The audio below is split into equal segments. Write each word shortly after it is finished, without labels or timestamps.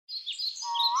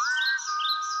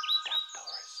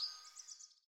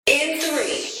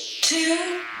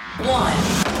1.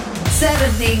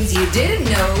 7 things you didn't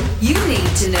know you need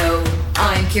to know.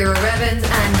 I'm Ciara Revens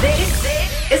and this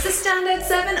is the Standout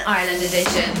 7 Ireland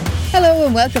edition. Hello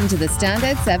and welcome to the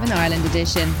Standout 7 Ireland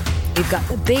edition. We've got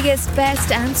the biggest,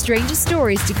 best and strangest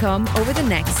stories to come over the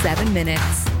next 7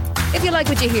 minutes. If you like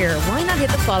what you hear, why not hit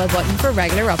the follow button for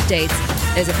regular updates?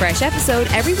 There's a fresh episode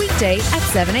every weekday at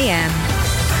 7 a.m.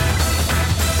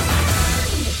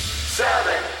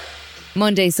 7.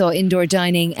 Monday saw indoor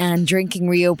dining and drinking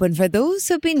reopen for those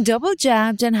who've been double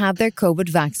jabbed and have their COVID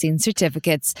vaccine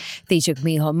certificates. Taoiseach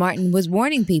Micheál Martin was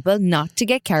warning people not to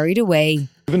get carried away.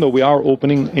 Even though we are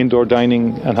opening indoor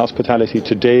dining and hospitality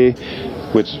today,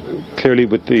 with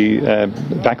the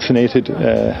vaccinated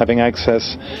having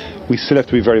access, we still have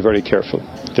to be very, very careful.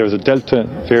 There's a Delta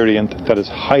variant that is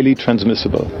highly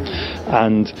transmissible,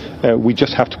 and we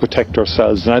just have to protect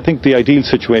ourselves. And I think the ideal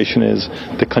situation is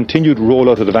the continued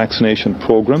rollout of the vaccination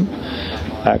programme,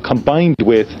 combined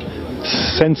with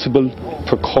sensible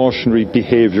precautionary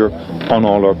behaviour on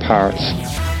all our parts.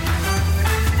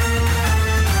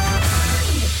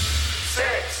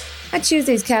 At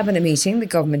Tuesday's Cabinet meeting, the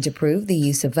government approved the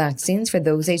use of vaccines for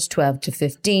those aged 12 to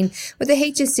 15, with the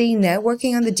HSE now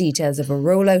working on the details of a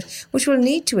rollout, which will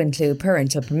need to include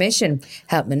parental permission.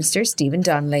 Health Minister Stephen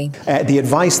Donnelly. The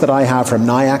advice that I have from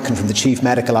NIAC and from the Chief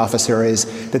Medical Officer is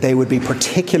that they would be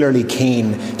particularly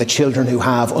keen that children who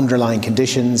have underlying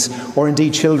conditions, or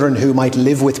indeed children who might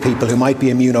live with people who might be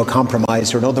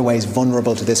immunocompromised or in other ways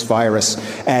vulnerable to this virus,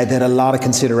 that a lot of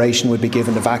consideration would be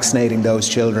given to vaccinating those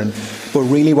children. But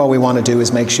really what we want to do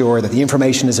is make sure that the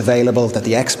information is available, that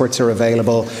the experts are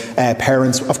available.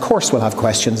 Parents, of course, will have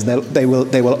questions. They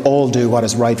will all do what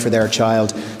is right for their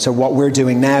child. So what we're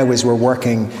doing now is we're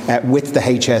working with the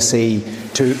HSE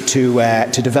to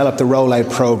develop the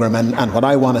rollout programme. And what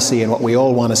I want to see and what we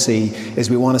all want to see is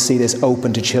we want to see this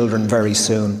open to children very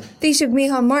soon. Taoiseach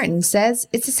Micheál Martin says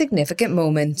it's a significant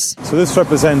moment. So this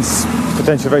represents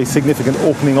potential very significant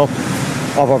opening up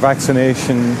of our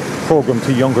vaccination programme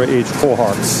to younger age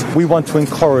cohorts. We want to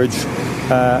encourage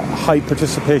high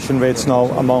participation rates now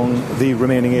among the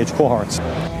remaining age cohorts.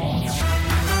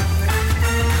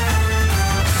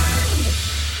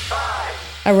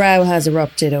 A row has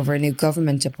erupted over a new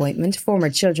government appointment. Former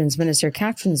Children's Minister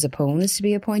Catherine Zappone is to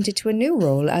be appointed to a new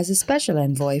role as a special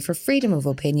envoy for freedom of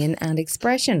opinion and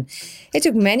expression. It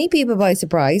took many people by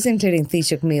surprise, including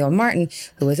Taoiseach Micheál Martin,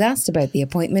 who was asked about the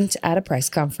appointment at a press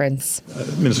conference.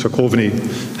 Minister Coveney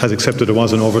has accepted there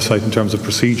was an oversight in terms of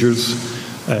procedures.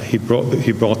 He brought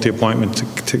the appointment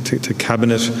to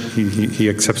Cabinet. He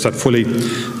accepts that fully.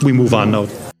 We move on now.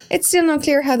 It's still not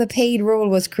clear how the paid role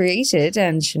was created,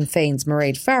 and Sinn Féin's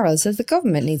Mairead Farrell says the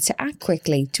government needs to act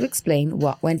quickly to explain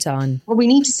what went on. What we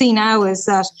need to see now is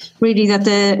that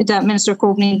Minister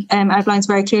Coveney outlines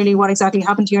very clearly what exactly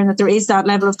happened here, and that there is that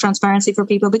level of transparency for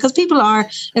people, because people are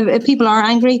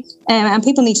angry, and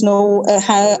people need to know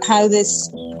how this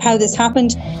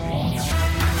happened.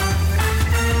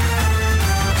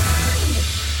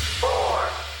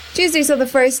 Tuesday saw the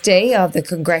first day of the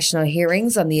congressional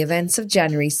hearings on the events of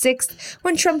January 6th,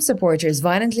 when Trump supporters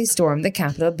violently stormed the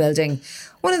Capitol building.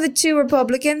 One of the 2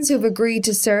 Republicans who've agreed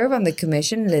to serve on the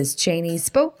commission, Liz Cheney,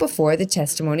 spoke before the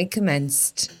testimony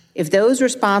commenced. If those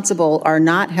responsible are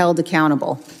not held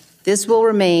accountable, this will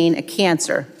remain a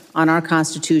cancer on our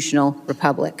constitutional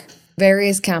republic.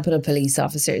 Various Capitol police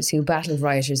officers who battled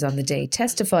rioters on the day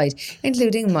testified,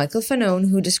 including Michael Fanone,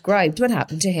 who described what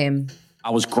happened to him. I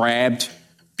was grabbed,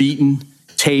 beaten,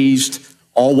 tased,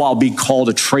 all while being called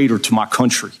a traitor to my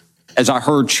country. As I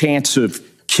heard chants of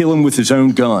kill him with his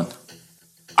own gun,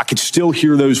 I could still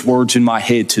hear those words in my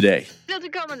head today. Still to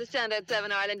come on the Standout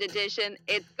 7 Ireland edition,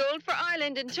 it's Gold for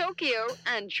Ireland in Tokyo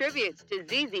and tributes to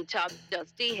ZZ Top's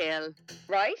Dusty Hill.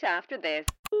 Right after this.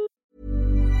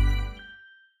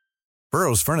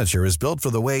 Burrow's furniture is built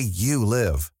for the way you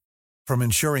live. From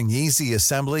ensuring easy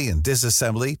assembly and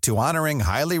disassembly to honoring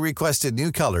highly requested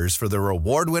new colors for their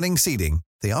award-winning seating,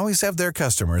 they always have their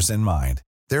customers in mind.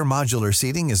 Their modular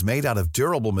seating is made out of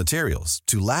durable materials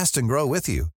to last and grow with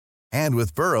you. And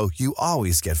with Burrow, you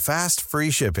always get fast, free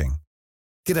shipping.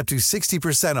 Get up to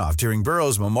 60% off during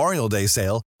Burrow's Memorial Day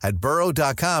sale at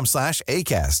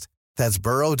burrow.com/ACAST. That's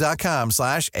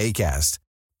burrow.com/ACAST.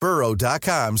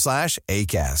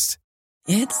 burrow.com/ACAST.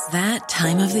 It's that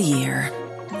time of the year.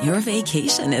 Your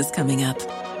vacation is coming up.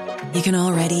 You can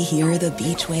already hear the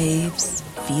beach waves,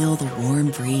 feel the warm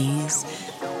breeze,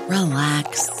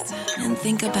 relax, and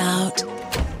think about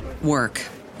work.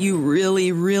 You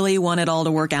really, really want it all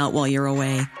to work out while you're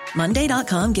away.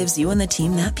 Monday.com gives you and the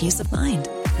team that peace of mind.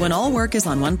 When all work is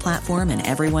on one platform and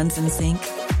everyone's in sync,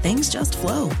 things just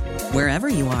flow. Wherever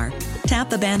you are. Tap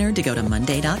the banner to go to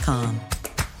Monday.com.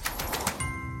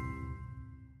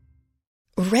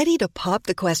 Ready to pop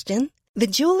the question? The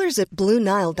jewelers at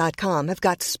BlueNile.com have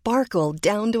got sparkle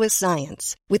down to a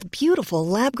science with beautiful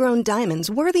lab-grown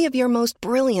diamonds worthy of your most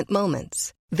brilliant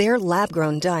moments. Their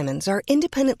lab-grown diamonds are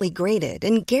independently graded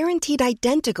and guaranteed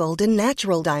identical to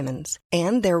natural diamonds,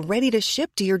 and they're ready to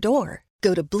ship to your door.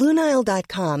 Go to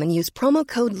BlueNile.com and use promo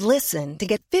code LISTEN to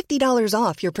get $50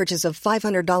 off your purchase of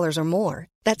 $500 or more.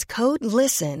 That's code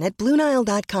LISTEN at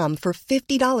BlueNile.com for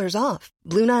 $50 off.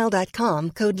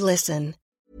 BlueNile.com, code LISTEN.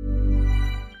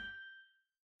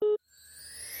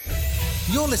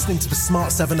 You're listening to the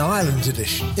Smart 7 Ireland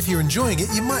edition. If you're enjoying it,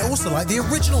 you might also like the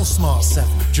original Smart 7.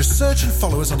 Just search and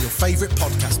follow us on your favourite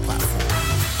podcast platform.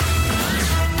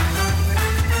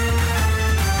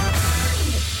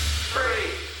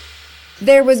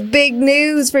 There was big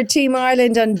news for Team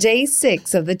Ireland on day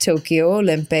 6 of the Tokyo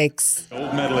Olympics.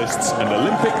 Gold medalists and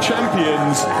Olympic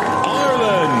champions,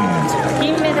 Ireland.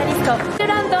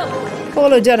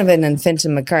 Paul O'Donovan and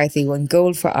Fintan McCarthy won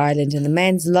gold for Ireland in the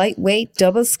men's lightweight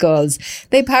double sculls.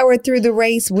 They powered through the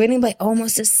race, winning by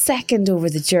almost a second over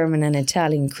the German and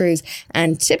Italian crews,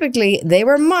 and typically they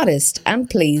were modest and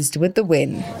pleased with the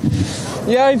win.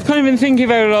 Yeah, I've kind of been thinking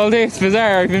about it all day. It's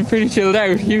bizarre. I've been pretty chilled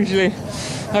out. Usually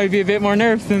I'd be a bit more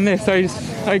nervous than this.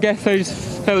 I guess I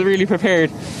just felt really prepared.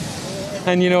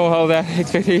 And you know how that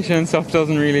expectation and stuff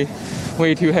doesn't really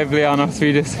weigh too heavily on us.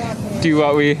 We just do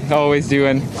what we always do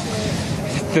and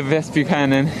the best we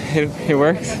can, and it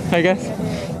works, I guess.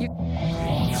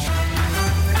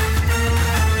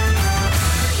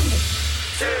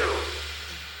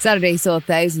 Saturday saw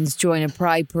thousands join a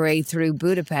pride parade through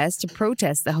Budapest to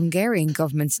protest the Hungarian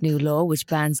government's new law which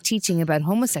bans teaching about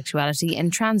homosexuality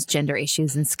and transgender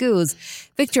issues in schools.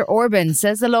 Viktor Orban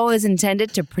says the law is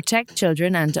intended to protect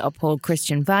children and to uphold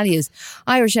Christian values.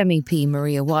 Irish MEP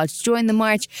Maria Walsh joined the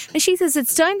march, and she says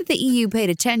it's time that the EU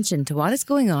paid attention to what is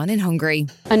going on in Hungary.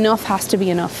 Enough has to be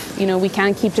enough. You know, we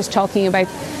can't keep just talking about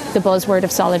the buzzword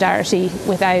of solidarity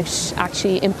without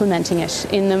actually implementing it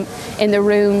in the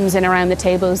rooms and around the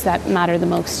tables that matter the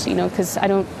most, you know, because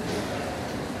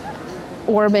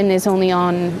Orban is only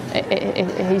on,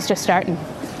 he's just starting,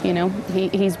 you know,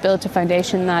 he's built a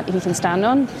foundation that he can stand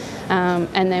on,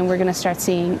 and then we're going to start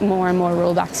seeing more and more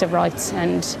rollbacks of rights,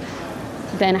 and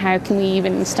then how can we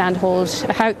even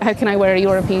how can I wear a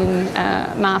European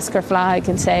mask or flag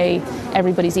and say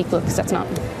everybody's equal, because that's not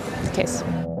the case.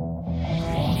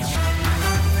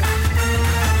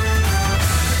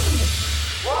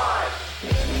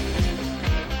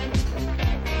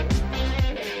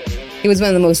 He was one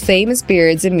of the most famous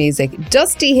beards in music.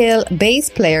 Dusty Hill, bass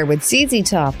player with ZZ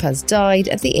Top, has died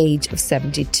at the age of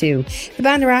 72. The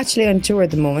band are actually on tour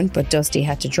at the moment, but Dusty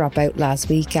had to drop out last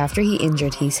week after he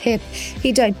injured his hip.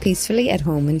 He died peacefully at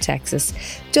home in Texas.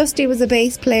 Dusty was a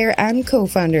bass player and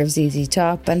co-founder of ZZ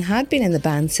Top and had been in the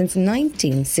band since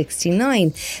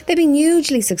 1969. They've been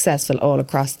hugely successful all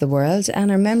across the world and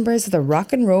are members of the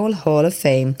Rock and Roll Hall of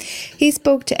Fame. He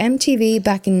spoke to MTV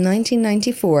back in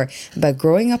 1994 about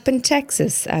growing up in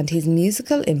Texas and his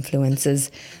musical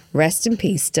influences. Rest in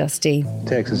peace, Dusty.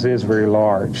 Texas is very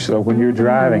large, so when you're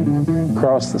driving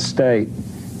across the state,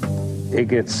 it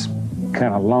gets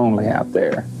kind of lonely out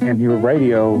there. And your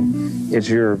radio is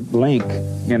your link,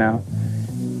 you know.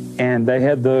 And they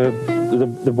had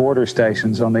the border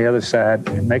stations on the other side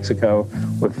in Mexico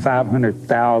with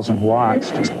 500,000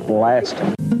 watts just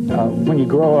blasting. When you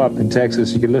grow up in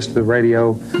Texas, you listen to the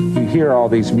radio, you hear all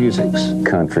these musics.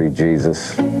 Country,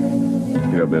 Jesus.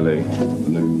 Hillbilly,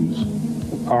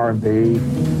 blues. R&B.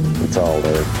 It's all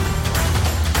there.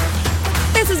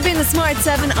 This has been the Smart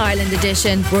 7 Ireland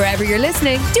edition. Wherever you're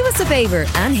listening, do us a favour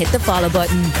and hit the follow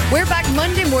button. We're back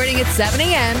Monday morning at 7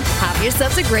 a.m. Have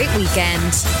yourselves a great weekend.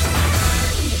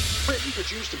 Written,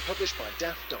 produced and published by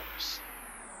Daft Dogs.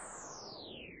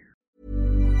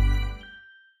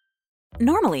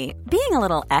 Normally, being a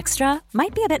little extra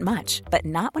might be a bit much, but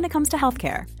not when it comes to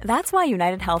healthcare. That's why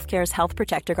United Healthcare's Health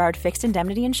Protector Guard fixed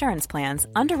indemnity insurance plans,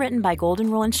 underwritten by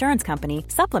Golden Rule Insurance Company,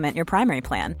 supplement your primary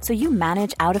plan so you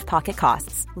manage out-of-pocket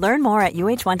costs. Learn more at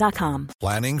UH1.com.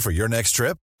 Planning for your next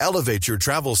trip? Elevate your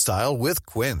travel style with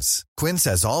Quince. Quince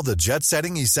has all the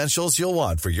jet-setting essentials you'll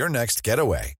want for your next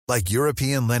getaway, like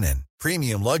European linen,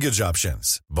 premium luggage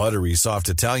options, buttery soft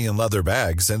Italian leather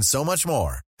bags, and so much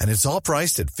more. And it's all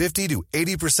priced at 50 to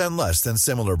 80% less than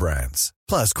similar brands.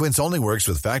 Plus, Quince only works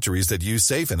with factories that use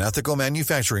safe and ethical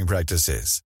manufacturing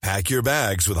practices. Pack your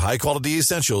bags with high-quality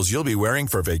essentials you'll be wearing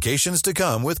for vacations to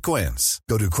come with Quince.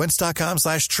 Go to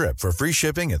quince.com/trip for free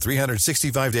shipping and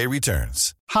 365-day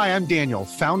returns. Hi, I'm Daniel,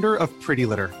 founder of Pretty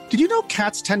Litter. Did you know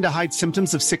cats tend to hide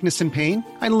symptoms of sickness and pain?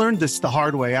 I learned this the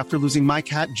hard way after losing my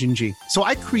cat, Gingy. So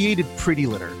I created Pretty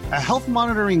Litter, a health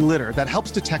monitoring litter that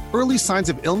helps detect early signs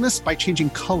of illness by changing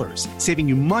colors, saving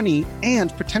you money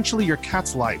and potentially your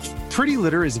cat's life. Pretty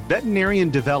Litter is veterinarian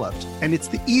developed, and it's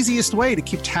the easiest way to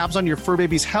keep tabs on your fur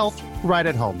baby's health right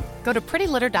at home. Go to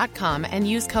prettylitter.com and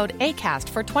use code ACAST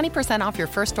for 20% off your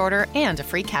first order and a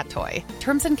free cat toy.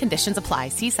 Terms and conditions apply.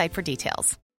 See site for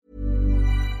details.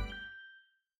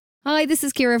 Hi, this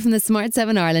is Ciara from the Smart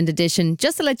 7 Ireland edition.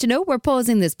 Just to let you know, we're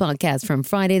pausing this podcast from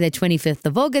Friday the 25th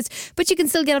of August, but you can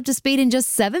still get up to speed in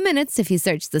just 7 minutes if you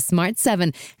search the Smart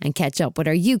 7 and catch up with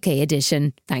our UK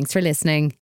edition. Thanks for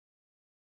listening.